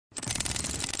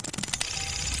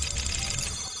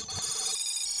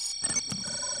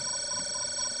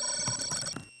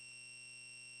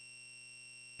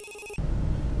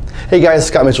Hey guys,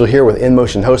 Scott Mitchell here with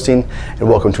InMotion Hosting, and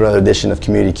welcome to another edition of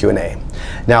Community Q&A.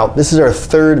 Now, this is our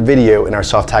third video in our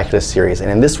Softaculous series, and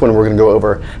in this one we're going to go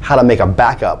over how to make a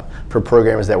backup for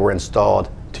programs that were installed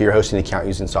to your hosting account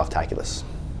using Softaculous.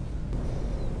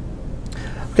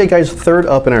 Okay guys, third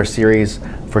up in our series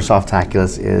for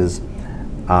Softaculous is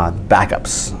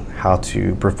backups, how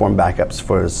to perform backups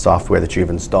for the software that you've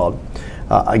installed.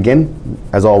 Again,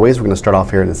 as always, we're going to start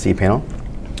off here in the C panel.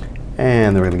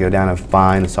 And then we're going to go down and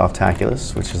find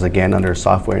Softaculous, which is again under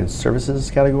Software and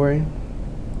Services category.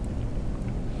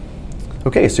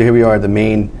 Okay, so here we are at the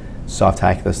main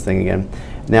Softaculous thing again.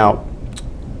 Now,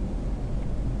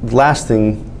 last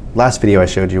video I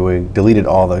showed you, we deleted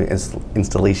all the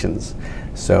installations.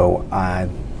 So I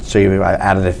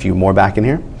added a few more back in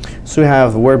here. So we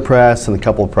have WordPress and a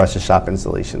couple of PrestaShop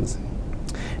installations.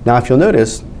 Now, if you'll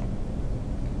notice,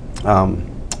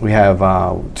 we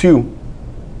have two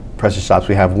PrestaShops.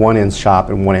 We have one in Shop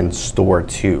and one in Store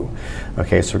 2.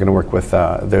 Okay, so we're going to work with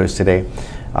those today.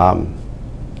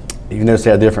 You notice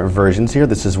they have different versions here.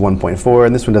 This is 1.4,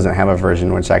 and this one doesn't have a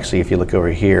version, which actually, if you look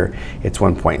over here, it's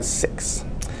 1.6.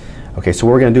 Okay, so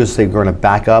what we're going to do is say we're going to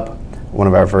back up one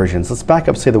of our versions. Let's back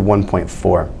up, say, the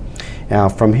 1.4. Now,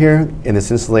 from here in this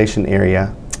installation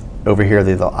area, over here,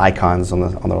 the icons on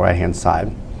the right-hand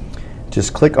side.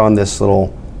 Just click on this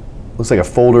little, looks like a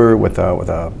folder with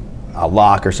a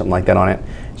lock or something like that on it.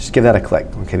 Just give that a click.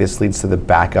 Okay, this leads to the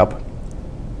backup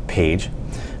page.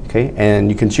 Okay,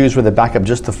 and you can choose whether to back up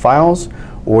just the files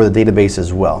or the database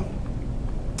as well.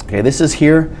 Okay, this is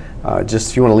here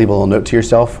just if you want to leave a little note to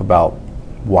yourself about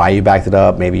why you backed it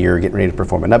up. Maybe you're getting ready to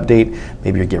perform an update.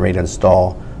 Maybe you're getting ready to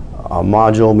install a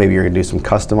module. Maybe you're going to do some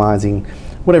customizing.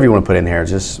 Whatever you want to put in here,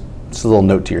 just a little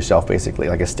note to yourself, basically,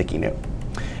 like a sticky note.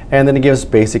 And then it gives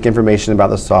basic information about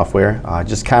the software,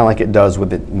 just kind of like it does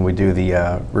with it when we do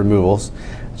the removals.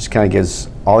 Just kind of gives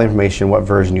all the information, what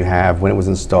version you have, when it was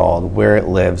installed, where it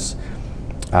lives,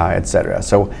 etc.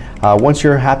 So once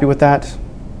you're happy with that,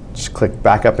 just click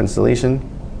Backup Installation.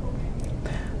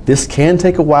 This can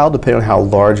take a while depending on how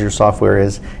large your software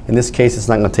is. In this case, it's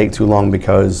not going to take too long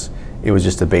because it was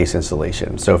just a base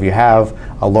installation. So if you have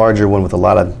a larger one with a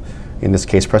lot of, in this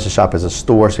case, PrestaShop is a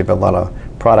store, so you have a lot of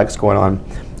products going on,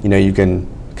 you know, you can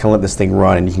kind of let this thing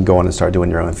run and you can go on and start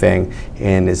doing your own thing.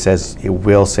 And it says it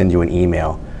will send you an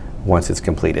email once it's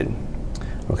completed.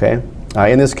 Okay?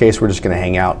 In this case, we're just going to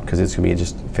hang out because it's going to be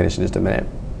just finished in just a minute.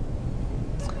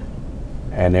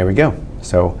 And there we go.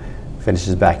 So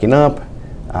finishes backing up.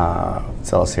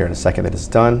 Tell us here in a second that it's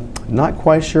done. Not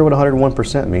quite sure what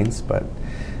 101% means, but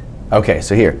okay,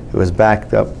 so here it was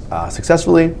backed up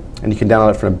successfully, and you can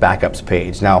download it from the backups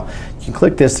page. Now, you can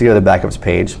click this to go to the backups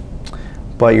page,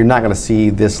 but you're not going to see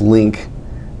this link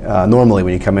normally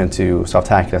when you come into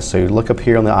Softaculous. So you look up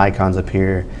here on the icons up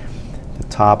here at the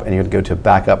top, and you're going to go to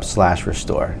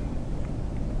backup/restore.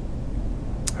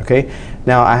 Okay,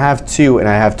 now I have two, and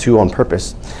I have two on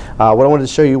purpose. What I wanted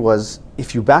to show you was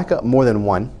if you back up more than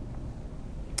one,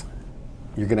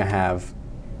 you're going to have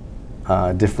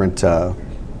different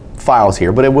files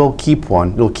here, but it will keep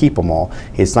one. It'll keep them all.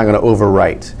 It's not going to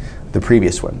overwrite the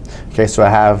previous one. Okay, so I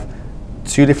have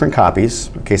two different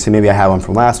copies. Okay, so maybe I have one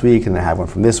from last week and I have one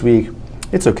from this week.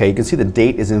 It's okay. You can see the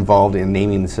date is involved in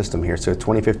naming the system here. So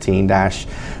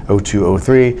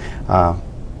 2015-0203.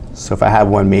 So if I have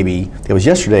one maybe it was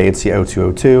yesterday, it'd say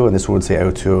 0202, and this one would say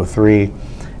 0203.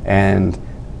 And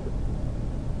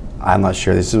I'm not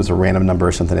sure. This was a random number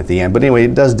or something at the end. But anyway,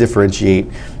 it does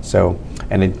differentiate. So,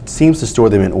 and it seems to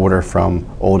store them in order from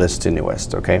oldest to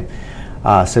newest. Okay.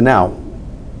 So now,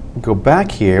 go back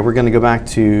here. We're going to go back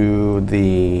to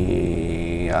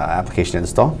the application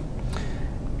install,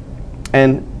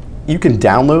 and you can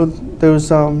download those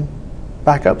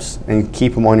backups and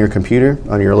keep them on your computer,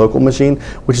 on your local machine,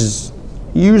 which is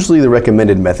usually the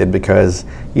recommended method because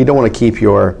you don't want to keep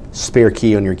your spare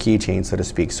key on your keychain, so to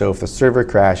speak. So if the server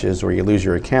crashes or you lose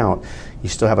your account, you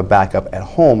still have a backup at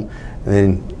home, and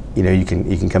then you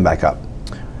can come back up.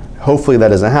 Hopefully that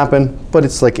doesn't happen, but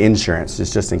it's like insurance.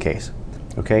 It's just in case.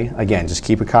 Okay, again, just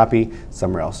keep a copy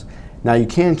somewhere else. Now you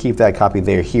can keep that copy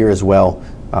here as well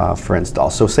for install.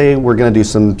 So say we're going to do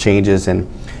some changes and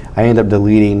I end up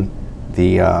deleting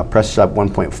the PrestaShop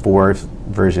 1.4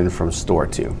 version from Store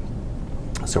 2.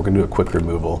 So we're going to do a quick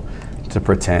removal to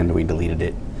pretend we deleted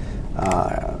it.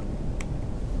 And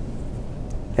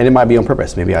it might be on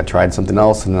purpose. Maybe I tried something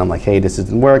else and then I'm like, hey, this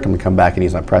didn't work. I'm going to come back and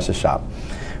use my PrestaShop.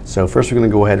 So first we're going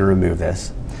to go ahead and remove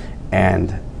this.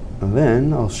 And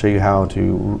then I'll show you how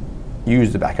to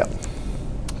use the backup.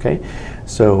 Okay,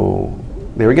 so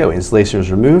there we go. Installation is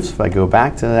removed. So if I go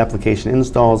back to the application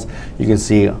installs, you can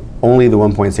see only the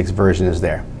 1.6 version is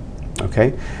there.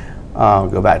 Okay,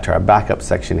 Go back to our backup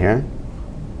section here.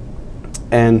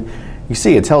 And you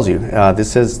see it tells you,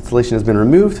 this says installation has been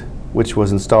removed, which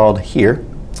was installed here.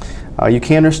 You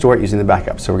can restore it using the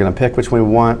backup. So we're going to pick which one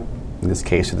we want. In this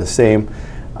case, they're the same.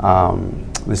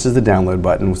 This is the download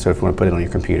button, so if you want to put it on your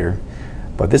computer.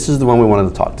 But this is the one we wanted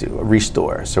to talk to,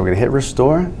 restore. So we're going to hit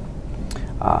restore.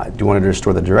 Do you want to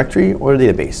restore the directory or the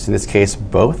database? In this case,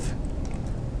 both.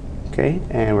 Okay,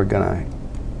 and we're going to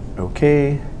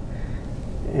OK,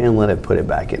 and let it put it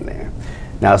back in there.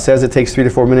 Now it says it takes 3 to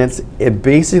 4 minutes. It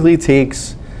basically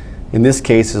takes, in this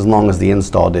case, as long as the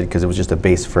install did, because it was just a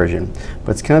base version.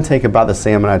 But it's going to take about the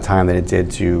same amount of time that it did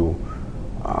to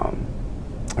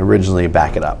originally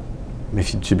back it up,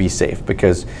 to be safe.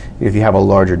 Because if you have a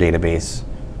larger database,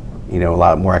 a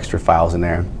lot more extra files in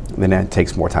there, then it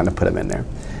takes more time to put them in there.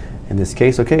 In this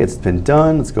case, okay, it's been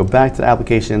done. Let's go back to the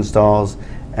application installs,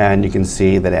 and you can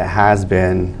see that it has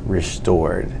been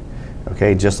restored.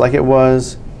 Okay, just like it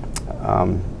was.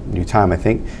 New time, I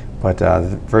think, but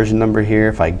the version number here,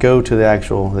 if I go to the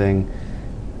actual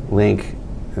link,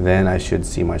 then I should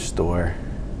see my store.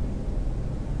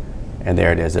 And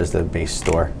there it is, there's the base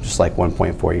store, just like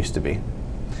 1.4 used to be.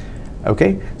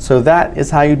 Okay, so that is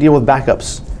how you deal with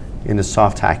backups in the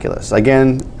Softaculous.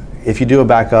 Again, if you do a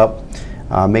backup,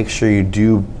 make sure you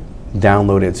do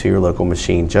download it to your local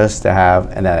machine just to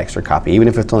have that extra copy, even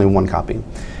if it's only one copy.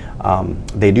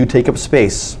 They do take up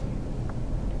space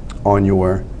on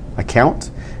your account,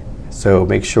 so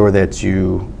make sure that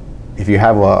if you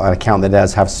have an account that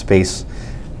does have space,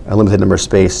 a limited number of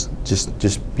space,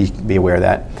 just be aware of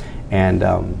that. And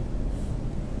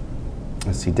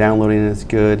let's see, downloading is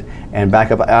good, and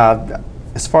backup.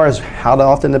 As far as how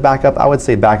often to backup, I would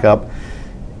say backup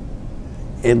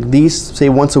at least say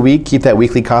once a week. Keep that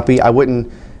weekly copy. I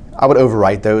would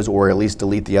overwrite those, or at least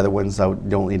delete the other ones. I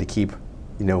don't need to keep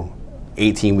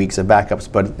 18 weeks of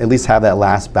backups, but at least have that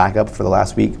last backup for the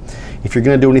last week. If you're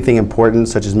going to do anything important,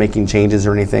 such as making changes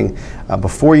or anything,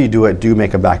 before you do it, do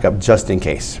make a backup just in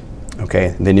case. Okay,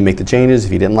 and then you make the changes.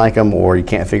 If you didn't like them or you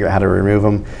can't figure out how to remove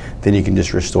them, then you can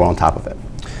just restore on top of it.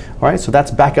 All right, so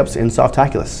that's backups in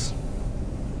Softaculous.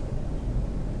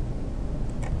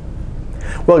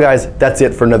 Well guys, that's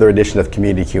it for another edition of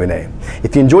Community Q&A.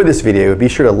 If you enjoyed this video, be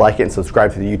sure to like it and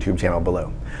subscribe to the YouTube channel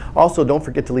below. Also, don't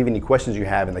forget to leave any questions you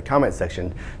have in the comment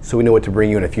section so we know what to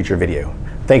bring you in a future video.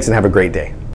 Thanks and have a great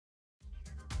day.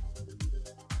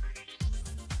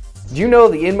 Do you know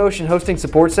the InMotion Hosting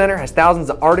Support Center has thousands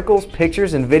of articles,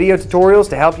 pictures, and video tutorials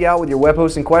to help you out with your web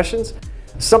hosting questions?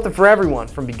 Something for everyone,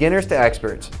 from beginners to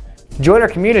experts. Join our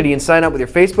community and sign up with your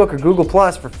Facebook or Google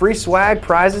Plus for free swag,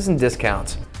 prizes, and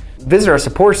discounts. Visit our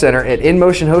support center at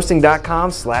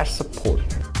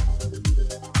inmotionhosting.com/support.